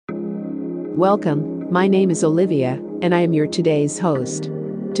Welcome, my name is Olivia, and I am your today's host.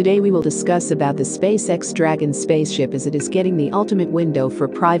 Today we will discuss about the SpaceX Dragon spaceship as it is getting the ultimate window for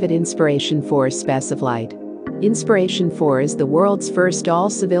private Inspiration 4 spaceflight. Inspiration 4 is the world's first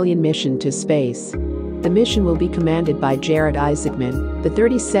all-civilian mission to space. The mission will be commanded by Jared Isaacman, the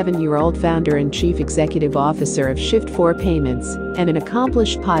 37-year-old founder and chief executive officer of Shift 4 Payments, and an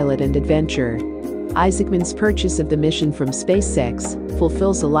accomplished pilot and adventurer. Isaacman's purchase of the mission from SpaceX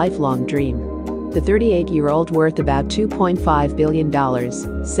fulfills a lifelong dream. The 38-year-old, worth about $2.5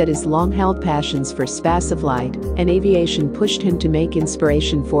 billion, said his long-held passions for spaceflight and aviation pushed him to make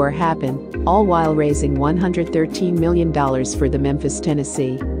Inspiration 4 happen, all while raising $113 million for the Memphis,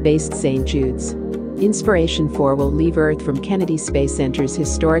 Tennessee-based St. Jude's. Inspiration 4 will leave Earth from Kennedy Space Center's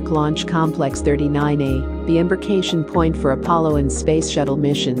historic Launch Complex 39A, the embarkation point for Apollo and Space Shuttle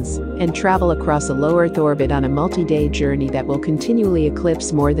missions, and travel across a low Earth orbit on a multi-day journey that will continually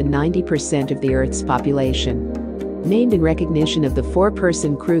eclipse more than 90% of the Earth's population. Named in recognition of the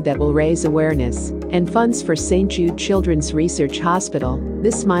four-person crew that will raise awareness and funds for St. Jude Children's Research Hospital,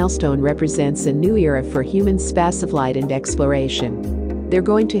 this milestone represents a new era for human spaceflight and exploration. They're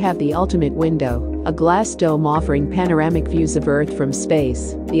going to have the ultimate window, a glass dome offering panoramic views of Earth from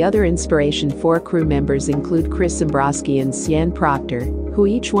space. The other Inspiration 4 crew members include Sembroski and Sian Proctor, who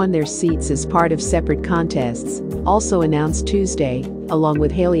each won their seats as part of separate contests, also announced Tuesday, along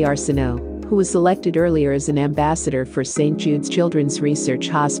with Hayley Arceneaux, who was selected earlier as an ambassador for St. Jude's Children's Research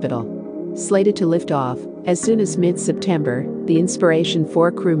Hospital. Slated to lift off as soon as mid-September, the Inspiration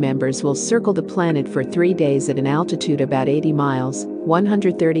 4 crew members will circle the planet for 3 days at an altitude about 80 miles,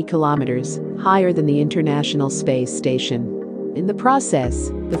 130 kilometers, higher than the International Space Station. In the process,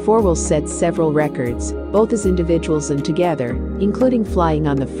 the four will set several records, both as individuals and together, including flying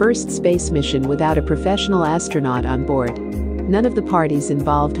on the first space mission without a professional astronaut on board. None of the parties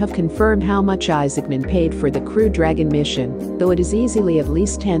involved have confirmed how much Isaacman paid for the Crew Dragon mission, though it is easily at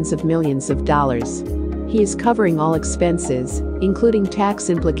least tens of millions of dollars. He is covering all expenses, including tax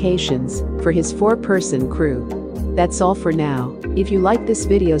implications, for his four-person crew. That's all for now. If you like this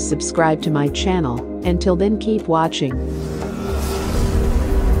video, subscribe to my channel. Until then, keep watching.